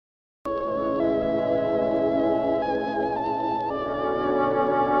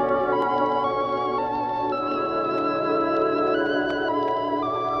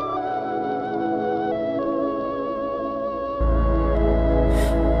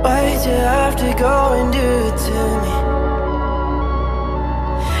did you have to go and do it to me?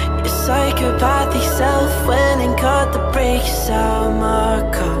 Your psychopathic self went and cut the brakes out my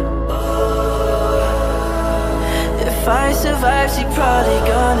car. If I survive, she probably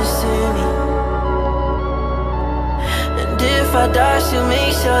gonna sue me. And if I die, she'll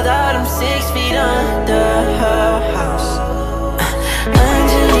make sure that I'm 6 feet under her house.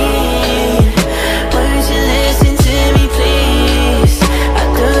 Angeline, won't you listen to me please? I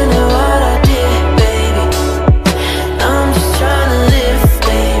don't know what I did, baby. I'm just trying to live,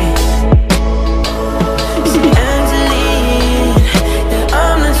 baby. See, Angeline, yeah,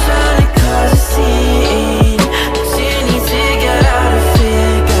 I'm not trying to cause a scene, but you need to get out of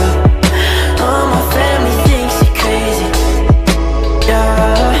here, girl. All my family thinks you're crazy, yeah.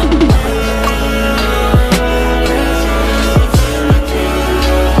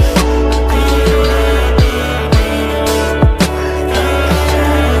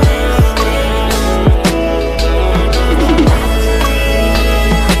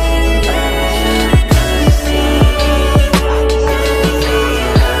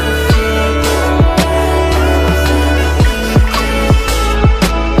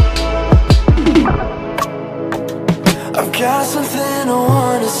 I've got something I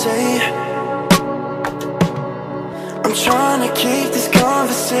wanna say. I'm trying to keep this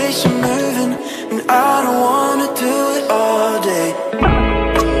conversation moving, and I don't wanna do it all day.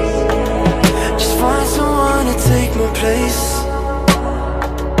 Just find someone to take my place.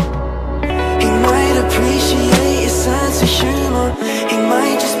 He might appreciate your sense of humor. He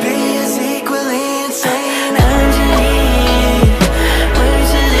might just be as equally insane. Angeline, won't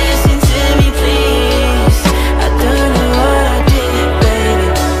you listen to me please? I don't know what I did, baby.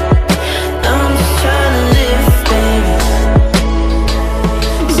 I'm just trying to live, baby.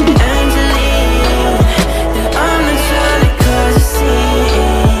 See, Angeline, yeah, I'm not trying to cause a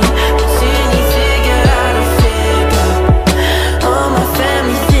scene, but you need to get out of here, girl. All my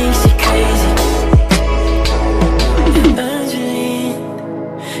family thinks you're crazy. Angeline,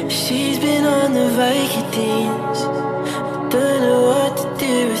 she's been on the Vikings. I don't know what to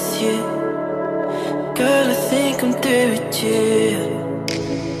do with you, girl. I think I'm through with you.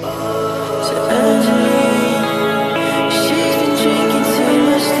 So Angeline, she's been drinking too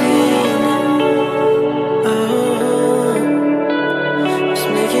much lean. Oh, it's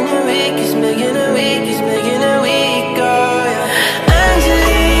making her weak, it's making her weak, it's making her weak, oh yeah.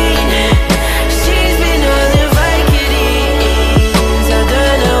 Angeline, she's been on the Vikings. I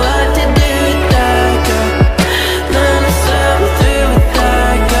don't know what to do with that girl. None of I'm through with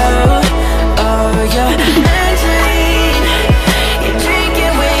that girl, oh yeah. Angeline, you're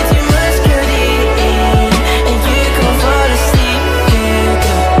drinking way too much codeine, and you can't fall asleep, yeah,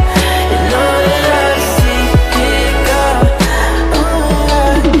 girl. You're not allowed to sleep, yeah, girl. Oh,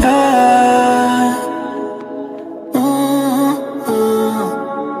 yeah.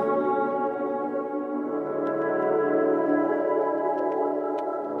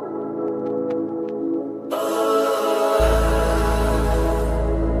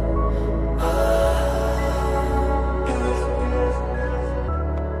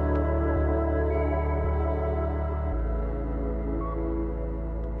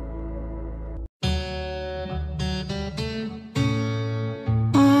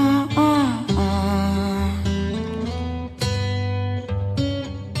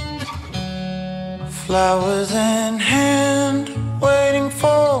 Flowers in hand, waiting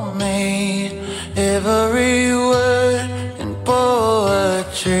for me. Every word in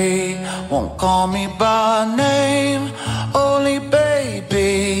poetry. Won't call me by name, only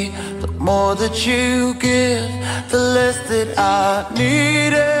baby. The more that you give, the less that I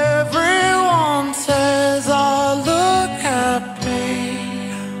need. Everyone says I look happy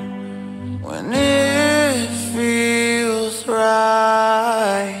when it feels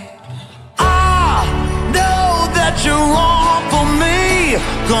right. You're wrong for me.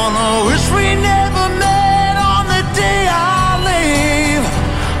 Gonna wish we never met on the day I leave.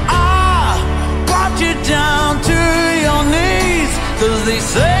 I brought you down to your knees, 'cause they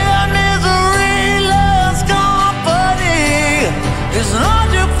say a misery loves company. It's not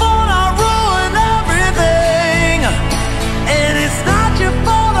your fault I ruined everything, and it's not your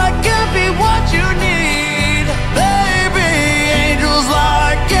fault I could be what you need. Baby, angels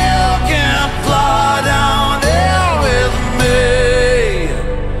like you can fly down.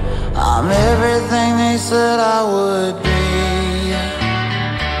 I'm everything they said I would be.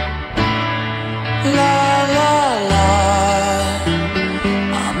 La la la.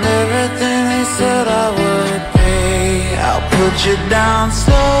 I'm everything they said I would be. I'll put you down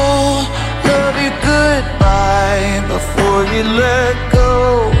slow, love you goodbye before you let go.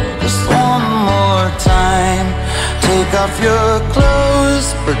 Just off your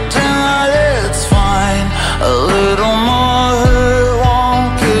clothes, pretend that it's fine. A little more hurt won't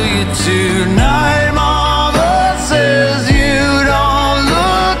kill you tonight. Mama says you don't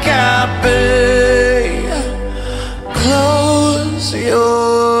look happy. Close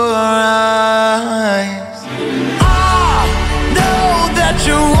your eyes. I know that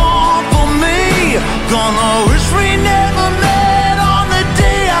you're wrong for me. Gonna wish we never met on the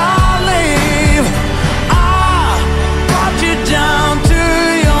day I leave. I brought you down to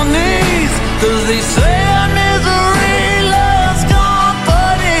your knees, 'cause they say misery loves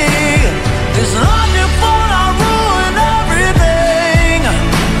company. It's not your fault I ruined everything,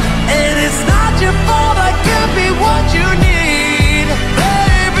 and it's not your fault I can't be what you need.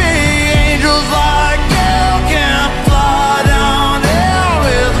 Baby, angels like you can't fly down here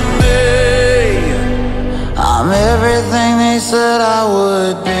with me. I'm everything they said I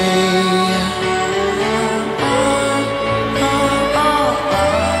would be.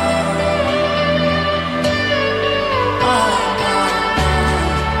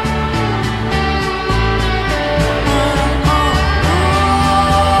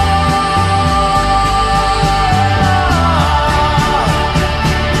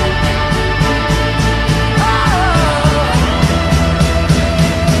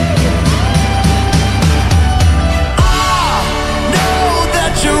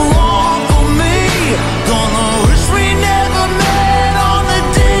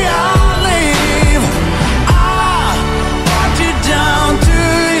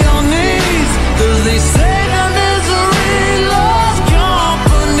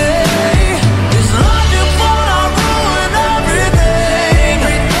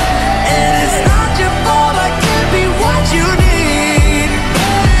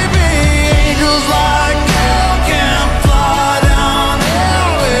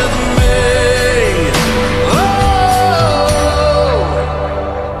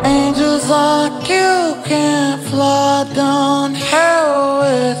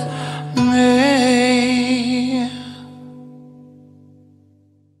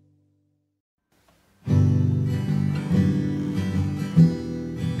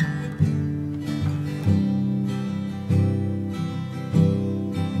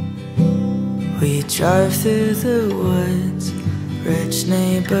 We drive through the woods, rich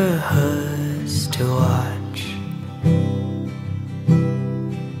neighborhoods to watch.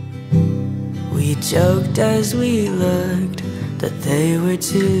 We joked as we looked that they were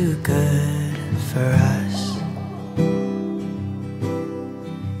too good for us,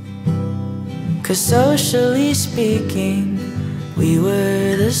 'cause socially speaking, we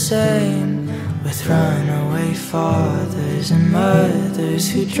were the same, with runaway fathers and mothers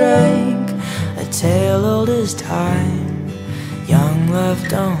who drank a tale old as time. Young love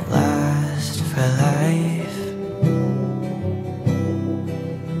don't last for life.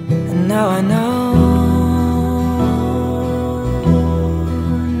 And now I know,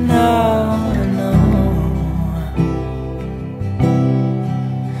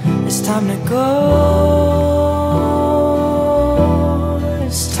 it's time to go.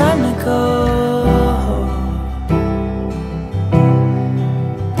 It's time to go.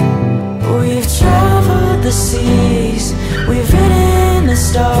 We've traveled the seas, we've ridden the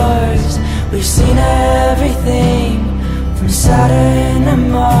stars, we've seen everything from Saturn to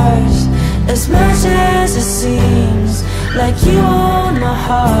Mars. As much as it seems like you own my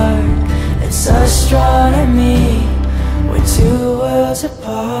heart, it's astronomy, we're two worlds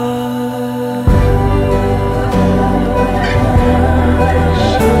apart.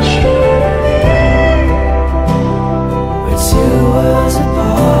 We're two worlds apart.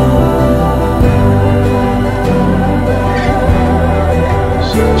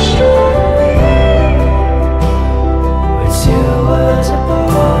 We're two worlds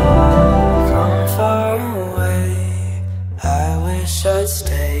apart. From far away, I wish I'd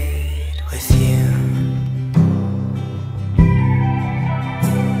stayed with you,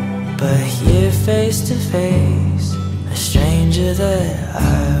 but here face to face, a stranger that I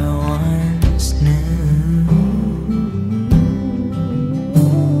once knew.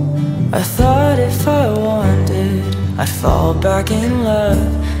 I thought if I wanted, I'd fall back in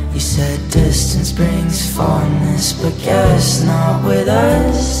love. You said distance brings fondness, but guess not with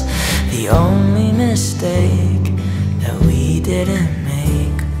us. The only mistake that we didn't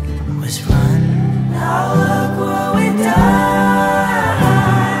make was run. Now look what we've done.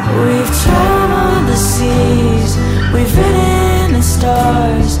 We've traveled the seas, we've ridden the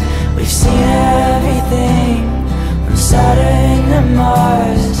stars, we've seen everything from Saturn to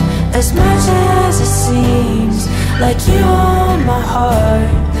Mars. As much as it seems like you own my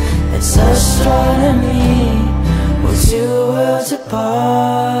heart, it's astronomy, we're two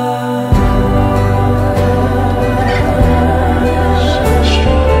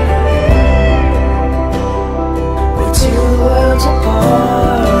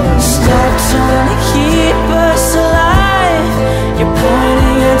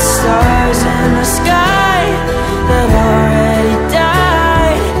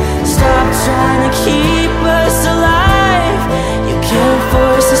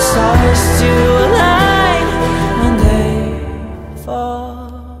stars to align when they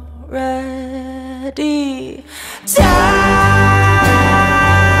fall ready.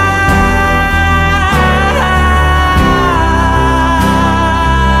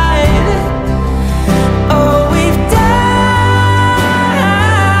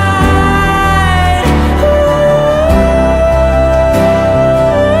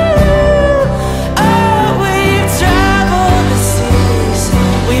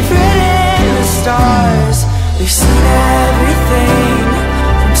 We've seen everything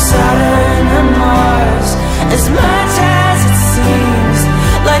from Saturn and Mars. As much as it seems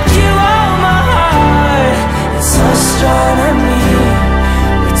like you own my heart, it's astronomy,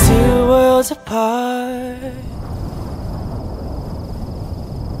 we're two worlds apart.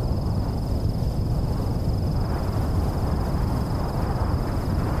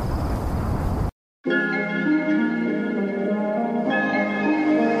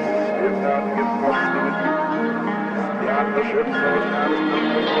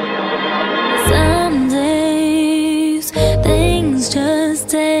 Some days things just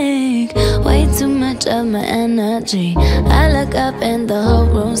take way too much of my energy. I look up and the whole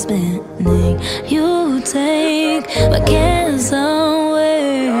room's spinning. You take my cares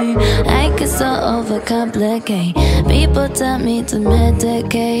away. I get so overcomplicate. People tell me to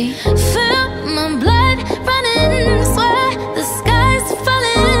medicate. Feel my blood running, swear the sky's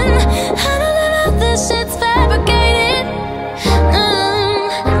falling. I know that all this shit's fabricated.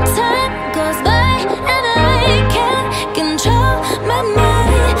 Time goes by and I can't control my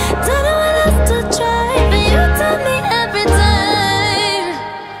mind. Don't know what else to try, but you tell me every time.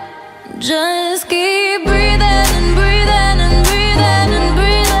 Just keep breathing and breathing and breathing and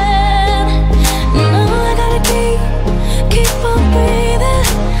breathing. No, I gotta keep on breathing.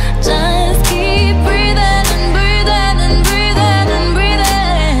 Just keep breathing and breathing and breathing and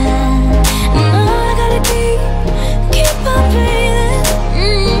breathing. No, I gotta keep on breathing.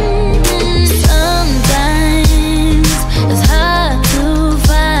 Sometimes it's hard to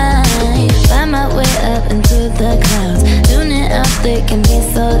find my way up into the clouds. Tuning out, they can be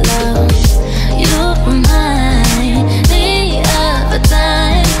so loud. You remind me of a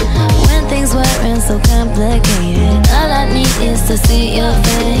time when things weren't so complicated. All I need is to see your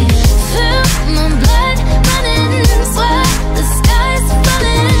face. Feel my blood running, swear the sky's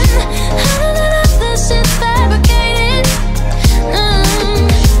falling. I know that all this shit's fabricated.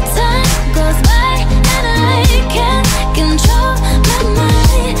 Time goes by and I can't control my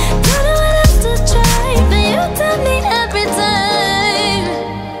mind. Don't know what else to try, but you tell me every time.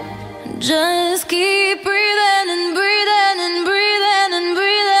 Just keep breathing and breathing and breathing and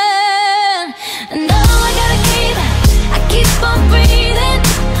breathing. And now I gotta keep on breathing.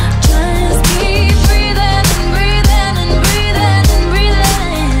 Just keep breathing and breathing and breathing and breathing.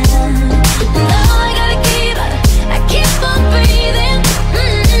 And now I gotta keep on breathing. Just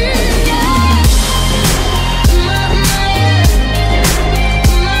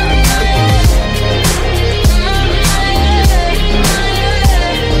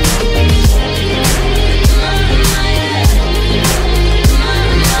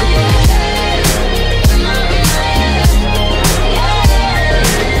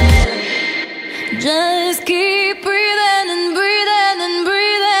keep breathing and breathing and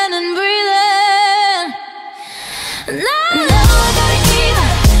breathing and breathing. Now I gotta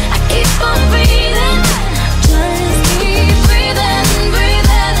keep on breathing. Just keep breathing and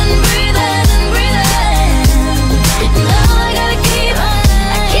breathing and breathing and breathing. Now I gotta keep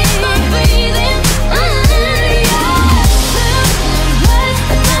on breathing.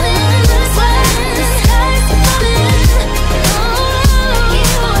 The sky's falling.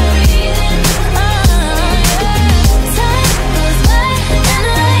 Keep on breathing. Time goes by and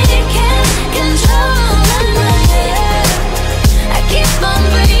I can't control my mind. I keep on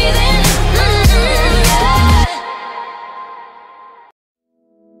breathing.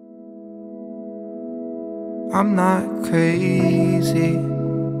 I'm not crazy.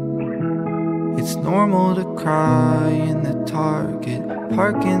 It's normal to cry in the Target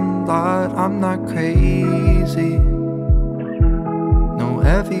parking lot. I'm not crazy. No,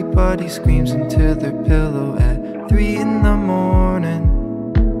 everybody screams into their pillow at 3 in the morning.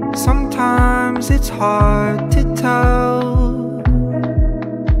 Sometimes it's hard to tell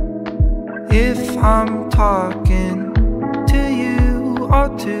if I'm talking to you or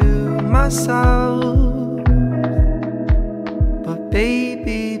to myself. But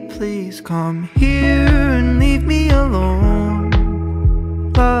baby, please come here and leave me alone.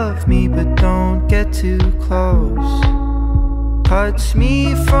 Love me, but don't get too close. Touch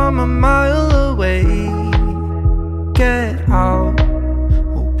me from a mile away. Get out,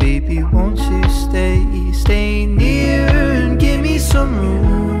 oh baby.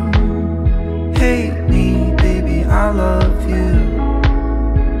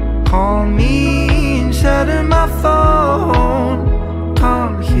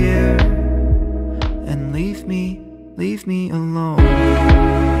 here and leave me alone.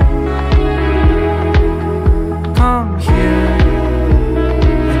 Come here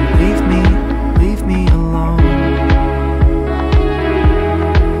and leave me alone.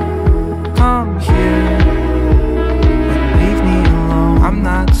 Come here and leave me alone. I'm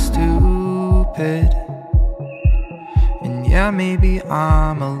not stupid, and yeah, maybe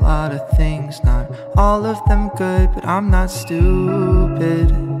I'm a lot of things, not all of them good, but I'm not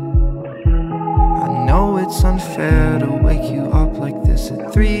stupid. I know it's unfair to wake you up like this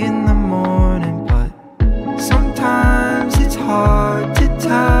at 3 in the morning, but sometimes it's hard to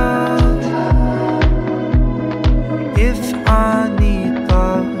tell if I need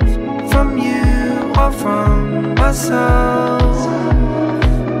love from you or from myself.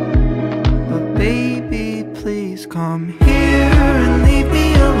 But baby, please come here and leave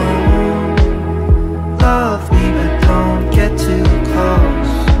me alone. Love me, but don't get too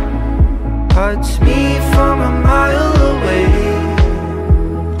close. Touch me from a mile away.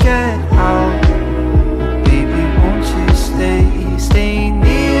 Get out, baby, won't you stay? Stay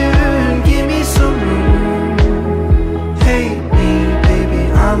near and give me some room. Hate me, baby,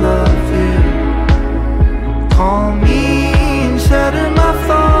 I love you. Call me and shatter my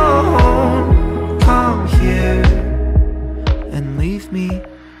phone. Come here and leave me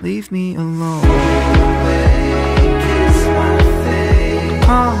alone. Kiss my face.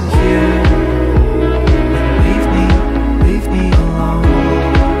 Come here and leave me alone.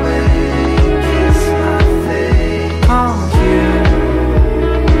 Kiss my face. Come here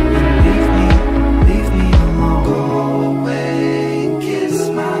and leave me alone. Go away and kiss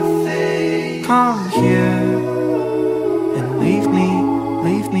my face. Come here and leave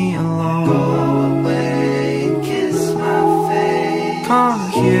me alone. Go away and kiss my face. Come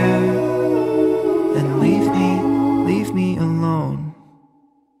here and leave me alone.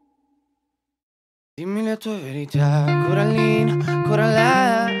 Dimmi le tue verità, Coraline,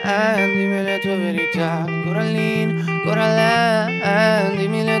 Coraline. Dimmi le tue verità, Coraline, Coraline.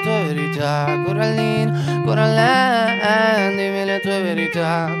 Dimmi le tue verità, Coraline, Coraline. Dimmi le tue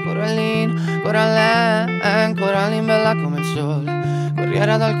verità, Coraline, Coraline. Coraline bella come il sole,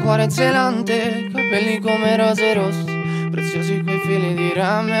 corriera dal cuore zelante, capelli come rose rosse, preziosi quei fili di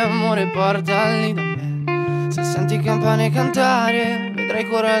rame, amore portali da me. Se senti campane cantare, vedrai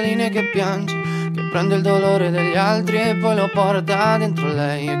Coraline che piange, che prende il dolore degli altri e poi lo porta dentro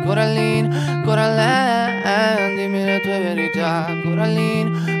lei. E Coraline, Coraline, dimmi le tue verità,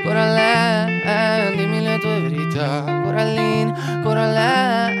 Coraline, Coraline. Dimmi le tue verità, Coraline,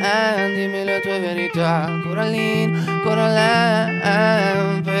 Coraline. Dimmi le tue verità, Coraline,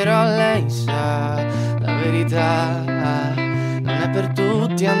 Coraline. Però lei sa la verità, non è per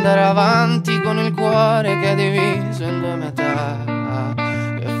tutti andare avanti con il cuore che è diviso in 2 metà.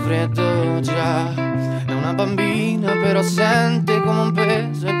 Che freddo già, è una bambina però sente come un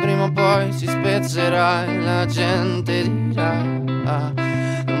peso e prima o poi si spezzerà e la gente dirà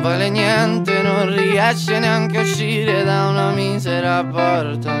non vale niente, non riesce neanche a uscire da una misera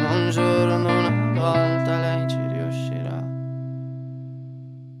porta, ma un giorno una volta lei ci riuscirà.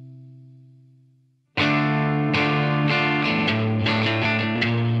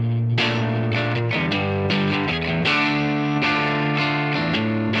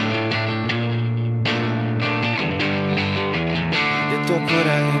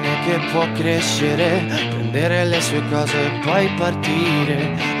 Coraline che può crescere, prendere le sue cose e poi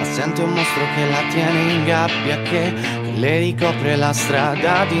partire, ma sente un mostro che la tiene in gabbia, che le ricopre la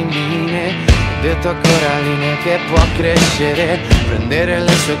strada di mine. Ho detto a Coraline che può crescere, prendere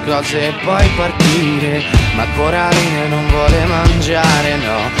le sue cose e poi partire, ma Coraline non vuole mangiare,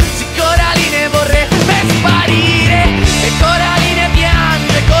 no. Sì, Coraline vorrebbe sparire, e Coraline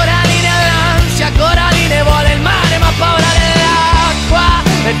piange, Coraline ha l'ansia, Coraline vuole il mare ma ha paura dell'acqua,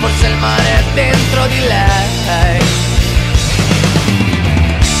 e forse il mare è dentro di lei.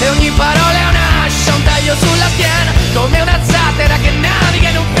 E ogni parola è un'ascia, un taglio sulla schiena, come una zattera che naviga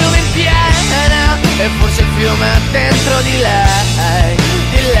in un fiume in piena. E forse il fiume è dentro di lei,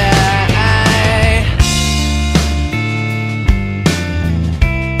 di lei.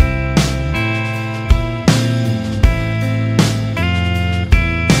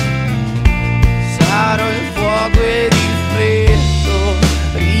 Sarò il fuoco ed il freddo,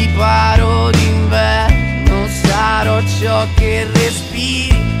 riparo d'inverno, sarò ciò che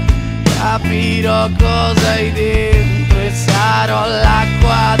respiri, capirò cosa hai dentro e sarò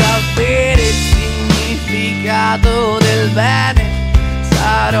l'acqua da bere, il significato del bene,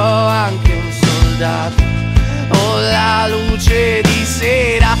 sarò anche un soldato o la luce di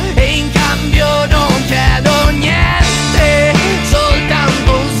sera, e in cambio non chiedo niente,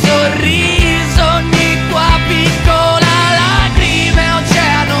 soltanto un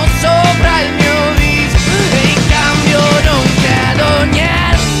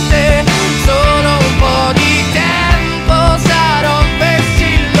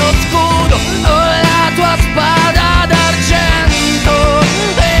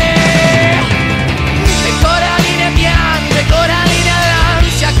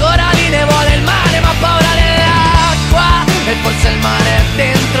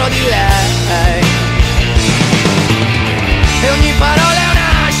dentro di lei. E ogni parola è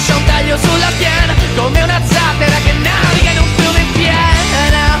un'ascia, un taglio sulla piena, come una zattera che naviga in un fiume in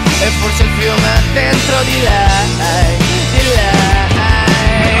piena. E forse il fiume è dentro di lei, di lei.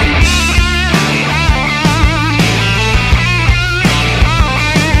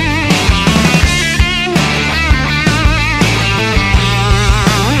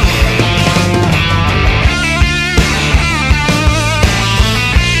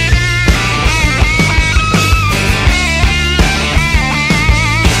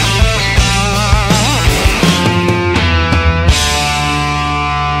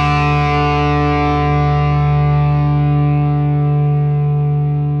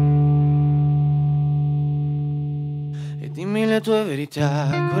 Dimmi le tue verità,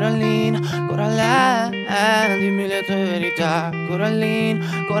 Corallina, Coraline. Dimmi le tue verità, Corallina,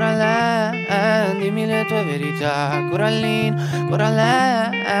 Coraline. Dimmi le tue verità, Corallina,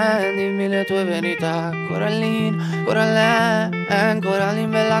 Coraline. Dimmi le tue verità, Corallina, Coraline. Coraline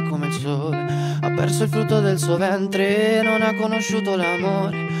bella come il sole, ha perso il frutto del suo ventre, non ha conosciuto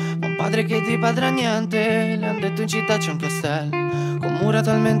l'amore. Ma un padre che di padre ha niente, le han detto in città c'è un castello con mura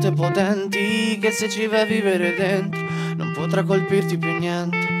talmente potenti che se ci vai a vivere dentro non potrà colpirti più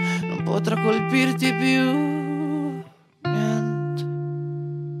niente, non potrà colpirti più niente.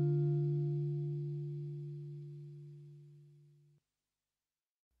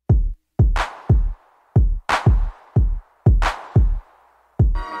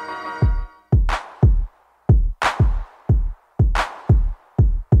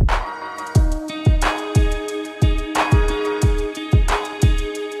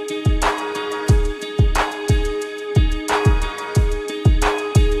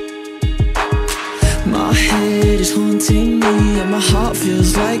 My head is haunting me and my heart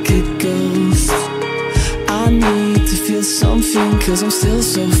feels like a ghost. I need to feel something cause I'm still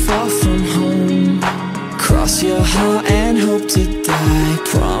so far from home. Cross your heart and hope to die.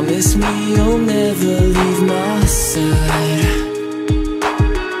 Promise me you'll never leave my side.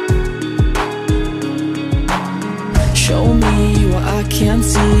 Show me what I can't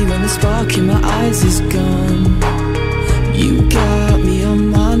see when the spark in my eyes is gone. You got me on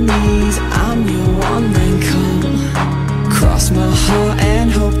my knees, I'm your one man call. Cross my heart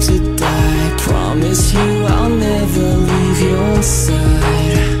and hope to die. Promise you I'll never leave your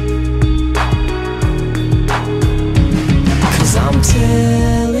side. Cause I'm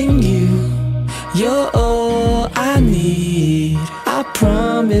telling you, you're all I need. I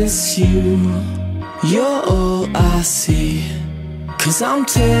promise you, you're all I see. Cause I'm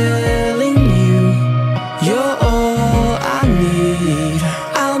telling you, you're all I need.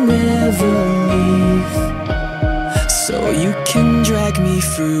 I'll never leave, so you can drag me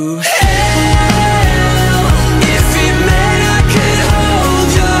through hell. If it meant I could hold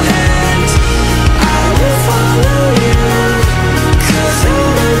your hand, I will follow you. Cause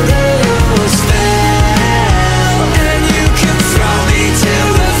I'm under your spell, and you can throw me to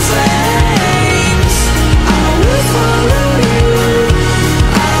the flames. I will follow you,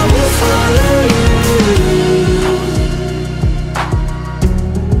 I will follow you.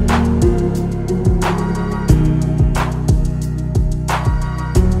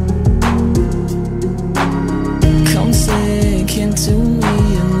 Come sink into me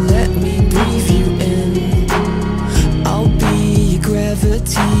and let me breathe you in. I'll be your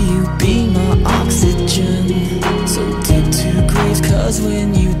gravity, you be my oxygen. So dig 2 graves cause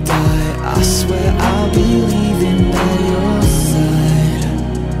when you die, I swear I'll be leaving by your side.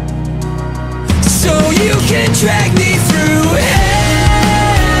 So you can drag me through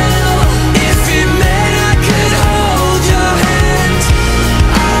hell. If it meant I could hold your hand,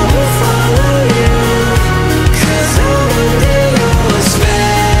 I will follow you. Cause I'm under your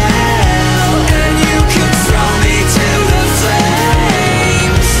spell, and you can throw me to the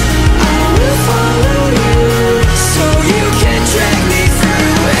flames. I will follow you, so you can drag me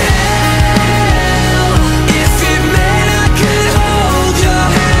through hell. If it meant I could hold your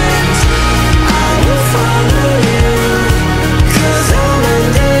hand, I will follow you.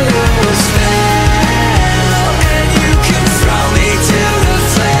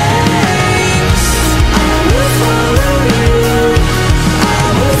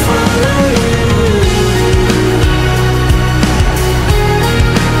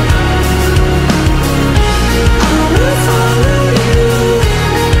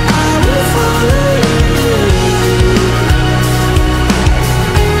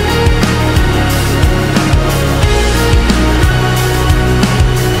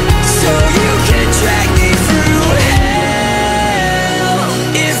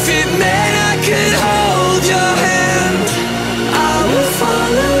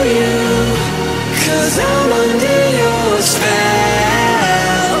 'cause I'm under your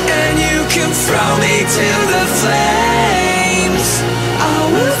spell. And you can throw me to the flames. I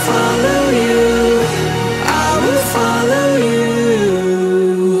will follow you, I will follow you.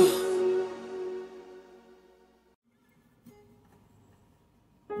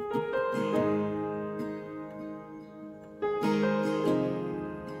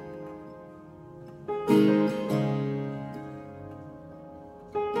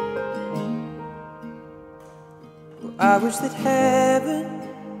 I wish that heaven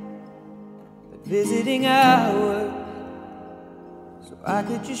were visiting hours, so I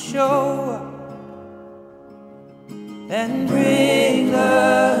could just show up and bring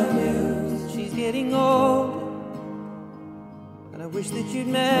the news. She's getting older, and I wish that you'd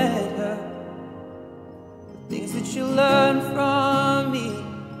met her. The things that she'll learn from me,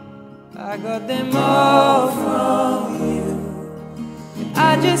 I got them all from you. And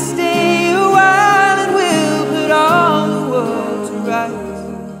I just stay a while and we'll put all the world to rights.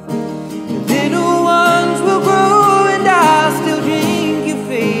 The little ones will grow and I'll still drink your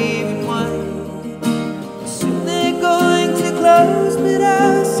favorite wine. Soon they're going to close, but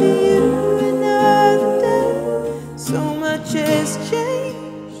I'll see you another day. So much has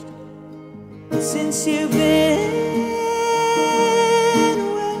changed since you've been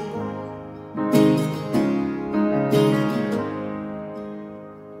away.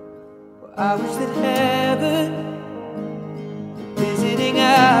 Well, I wish that heaven were visiting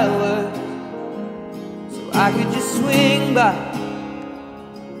hours, so I could just swing by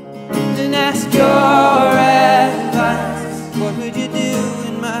and ask your advice. What would you do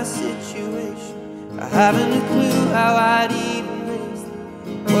in my situation? I haven't a clue how I'd even raise them.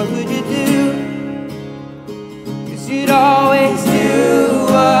 What would you do? 'Cause you'd always do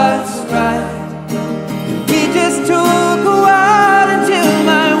what's right. We just took a while until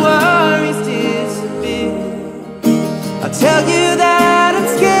my worries disappeared. I'll tell you that I'm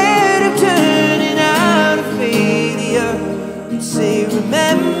scared of turning out a failure. You say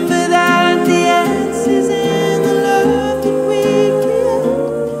remember that the answer's in the love that we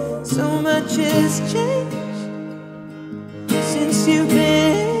give. So much has changed since you've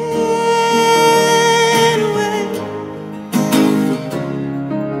been away.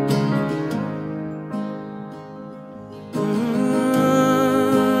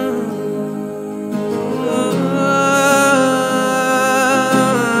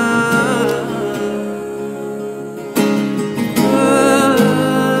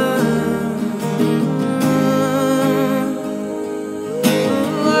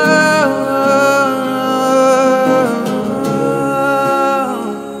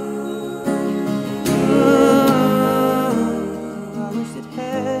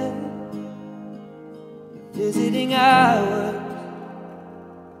 Visiting hours,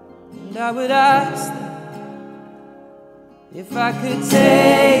 and I would ask them if I could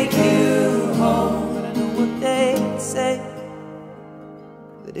take you home. But I know what they'd say,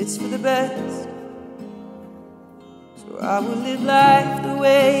 that it's for the best. So I will live life the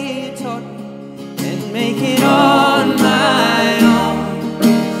way you taught me and make it on my own.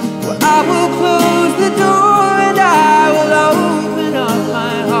 Well, I will close the door and I will open up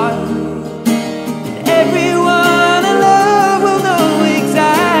my heart. Everyone I love will know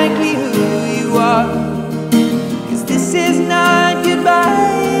exactly who you are. 'Cause this is not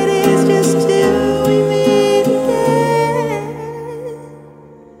goodbye, it is just till we meet again.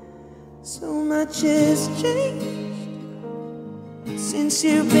 So much has changed since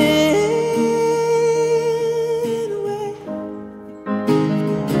you've been away.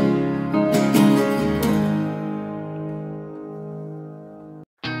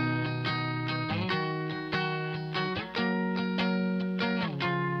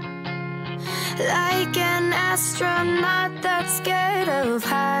 Like an astronaut that's scared of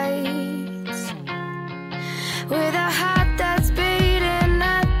heights, with a heart that's beating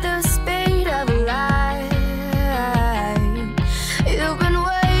at the speed of light. You've been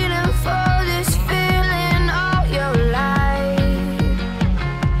waiting for this feeling all your life.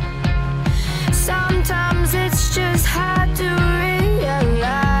 Sometimes it's just hard to realize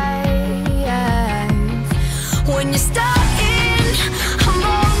when you're stuck in a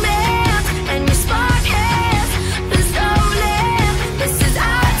moment and your spark has been stolen. This is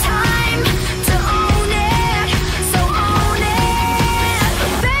our time to own it, so own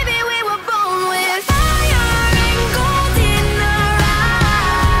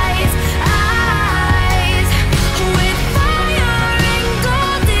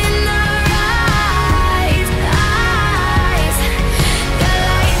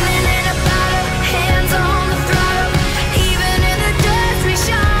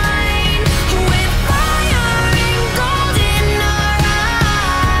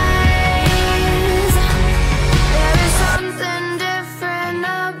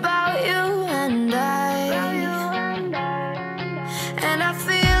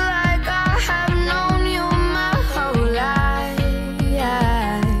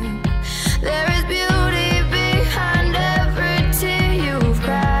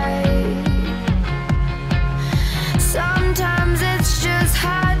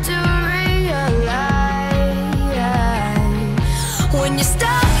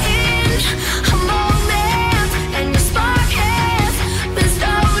stop